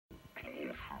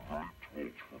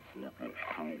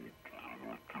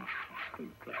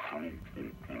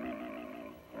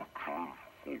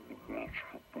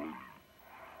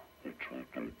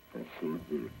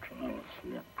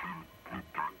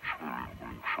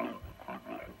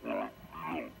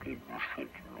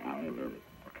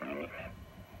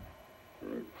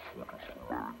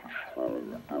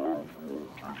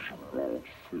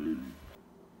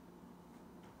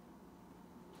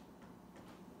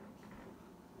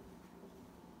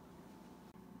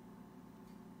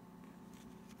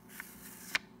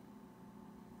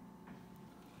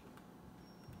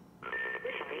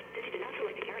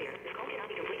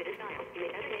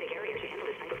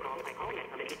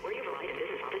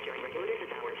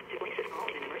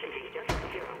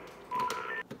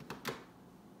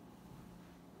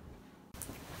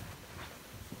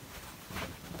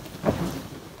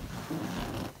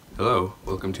Hello,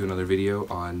 welcome to another video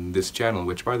on this channel,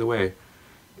 which by the way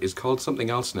is called something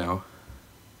else now.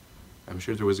 I'm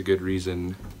sure there was a good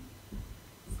reason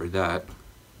for that.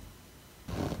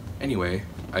 Anyway,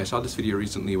 I saw this video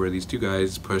recently where these two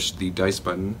guys pushed the dice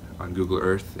button on Google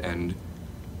Earth and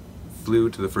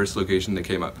flew to the first location that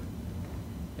came up.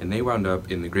 And they wound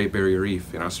up in the Great Barrier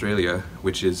Reef in Australia,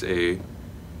 which is a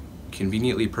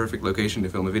conveniently perfect location to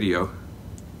film a video.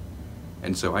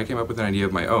 And so I came up with an idea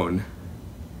of my own.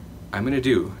 I'm gonna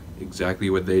do exactly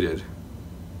what they did.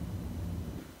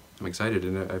 I'm excited,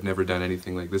 and I've never done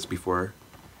anything like this before.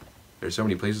 There's so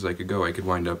many places I could go. I could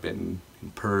wind up in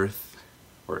Perth,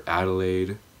 or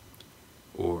Adelaide,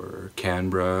 or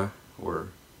Canberra, or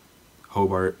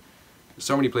Hobart. There's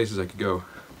so many places I could go.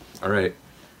 Alright,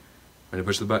 I'm gonna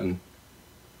push the button.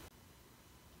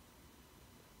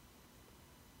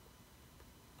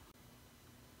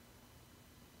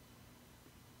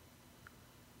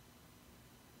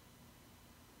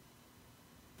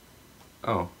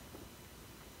 Oh,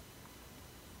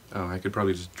 I could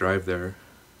probably just drive there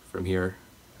from here.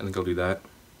 I think I'll do that.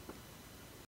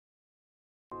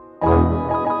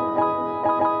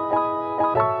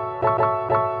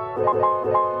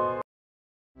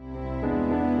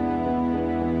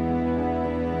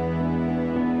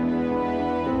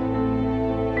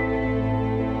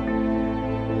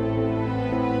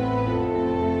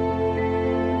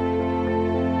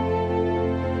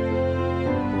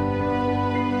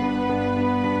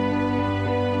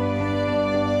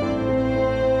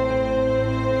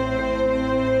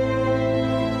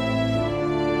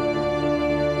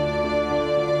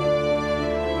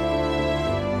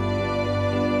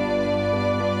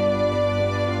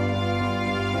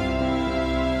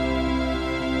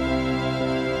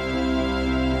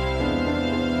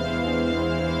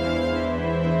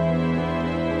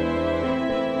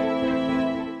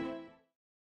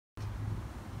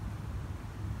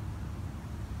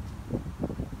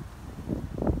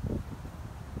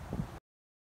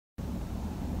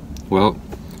 Well,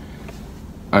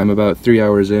 I'm about 3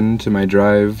 hours into my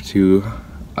drive to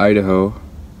Idaho.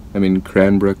 I'm in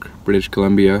Cranbrook, British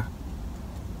Columbia.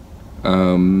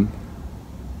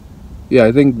 Yeah,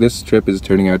 I think this trip is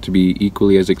turning out to be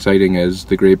equally as exciting as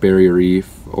the Great Barrier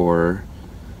Reef or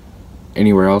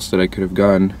anywhere else that I could have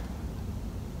gone,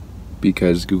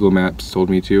 because Google Maps told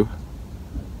me to.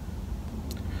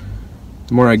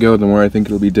 The more I go, the more I think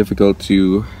it'll be difficult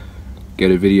to get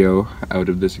a video out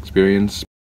of this experience.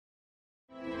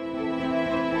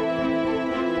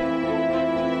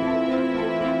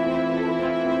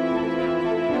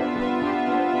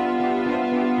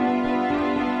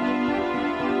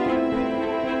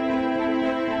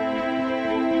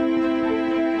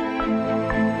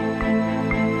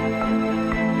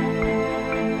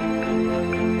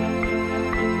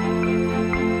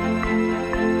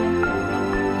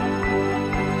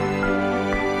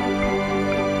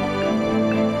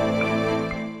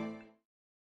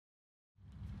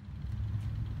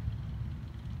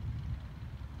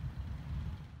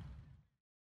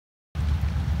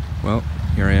 Well,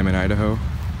 here I am in Idaho.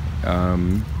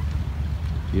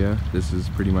 Yeah, this is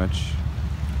pretty much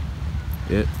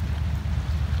it.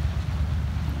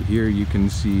 Here you can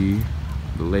see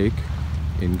the lake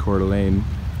in Coeur, Alene.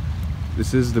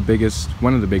 This is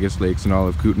one of the biggest lakes in all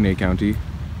of Kootenay County,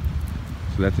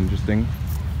 so that's interesting.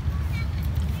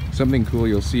 Something cool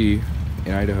you'll see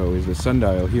in Idaho is the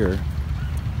sundial here,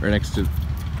 right next to...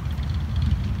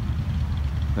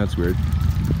 That's weird.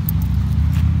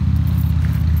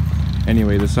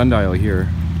 Anyway, the sundial here,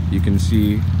 you can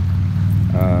see,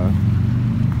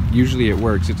 usually it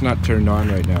works. It's not turned on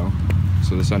right now,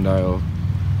 so the sundial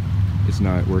is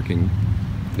not working.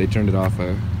 They turned it off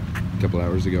a couple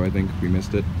hours ago, I think. We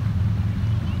missed it.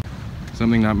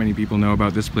 Something not many people know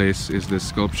about this place is this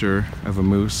sculpture of a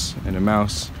moose and a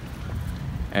mouse.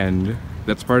 And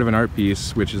that's part of an art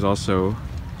piece, which is also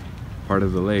part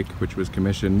of the lake, which was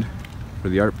commissioned for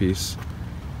the art piece.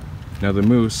 Now the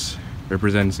moose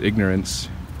represents ignorance,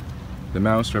 the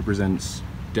mouse represents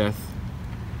death,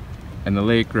 and the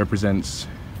lake represents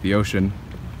the ocean.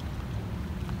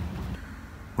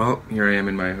 Well, here I am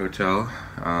in my hotel.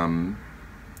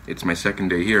 It's my second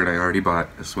day here and I already bought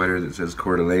a sweater that says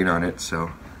Coeur alene on it,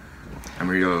 so I'm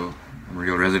a real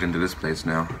resident of this place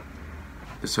now.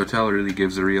 This hotel really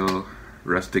gives a real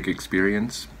rustic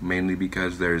experience, mainly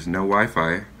because there's no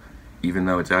Wi-Fi, even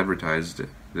though it's advertised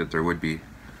that there would be.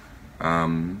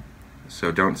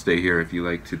 So don't stay here if you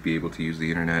like to be able to use the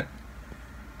internet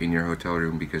in your hotel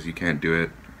room, because you can't do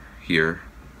it here.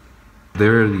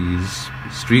 There are these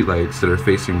streetlights that are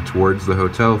facing towards the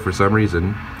hotel for some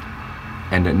reason,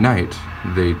 and at night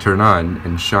they turn on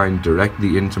and shine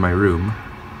directly into my room,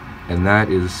 and that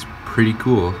is pretty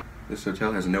cool. This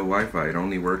hotel has no Wi-Fi, it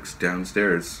only works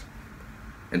downstairs,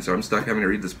 and so I'm stuck having to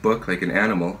read this book like an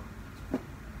animal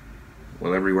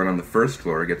while everyone on the first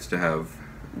floor gets to have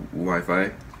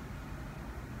Wi-Fi.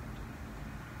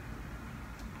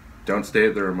 Don't stay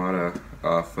at the Ramada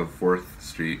off of 4th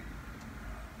Street.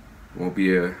 Won't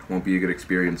be a good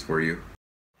experience for you.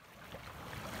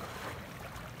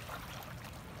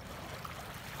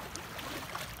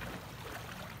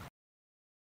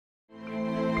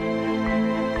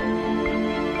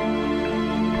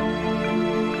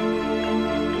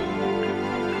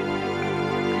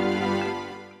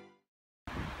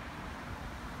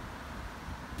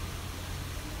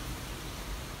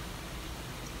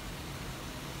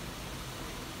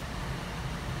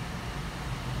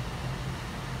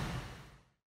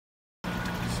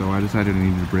 So I decided I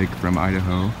needed a break from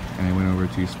Idaho, and I went over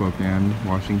to Spokane,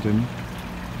 Washington.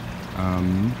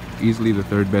 Easily the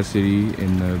 3rd best city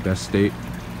in the best state.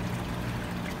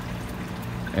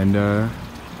 And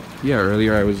yeah,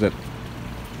 earlier I was at...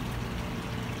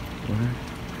 What?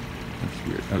 That's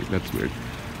weird. Oh, that's weird.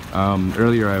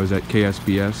 Earlier I was at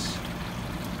KSBS,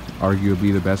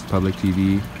 arguably the best public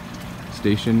TV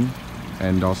station,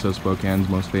 and also Spokane's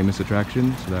most famous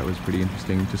attraction, so that was pretty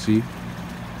interesting to see.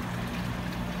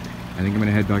 I think I'm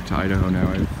gonna head back to Idaho now.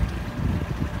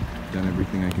 I've done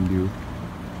everything I can do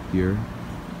here.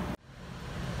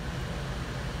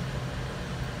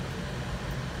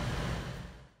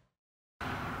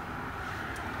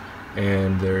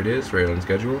 And there it is, right on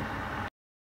schedule.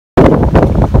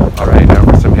 Alright, now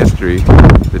for some history.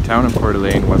 The town of Coeur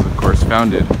alene was of course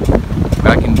founded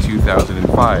back in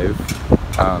 2005.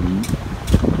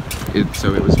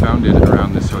 So it was founded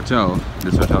around this hotel.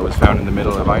 This hotel was found in the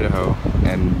middle of Idaho,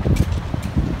 and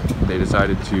they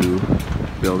decided to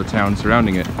build a town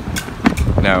surrounding it.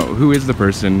 Now, who is the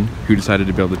person who decided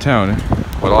to build the town?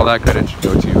 Well, all that credit should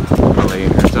go to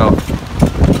Alene herself.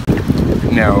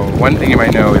 Now, one thing you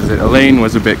might know is that Alene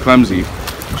was a bit clumsy.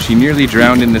 She nearly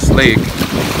drowned in this lake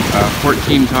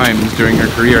 14 times during her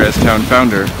career as town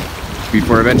founder,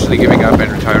 before eventually giving up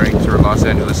and retiring to her Los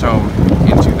Angeles home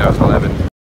in 2011.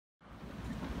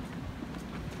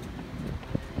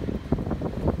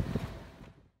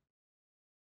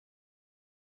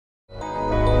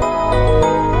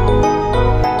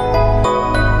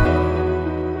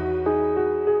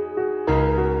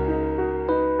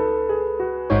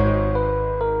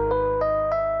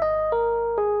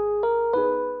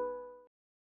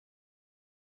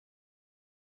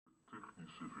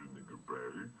 Technische vindingen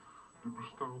bij. De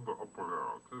bestaande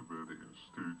apparaten werden in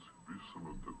steeds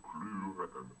wisselende kleuren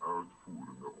en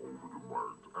uitvoeringen over de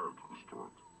markt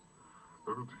uitgestort.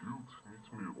 En het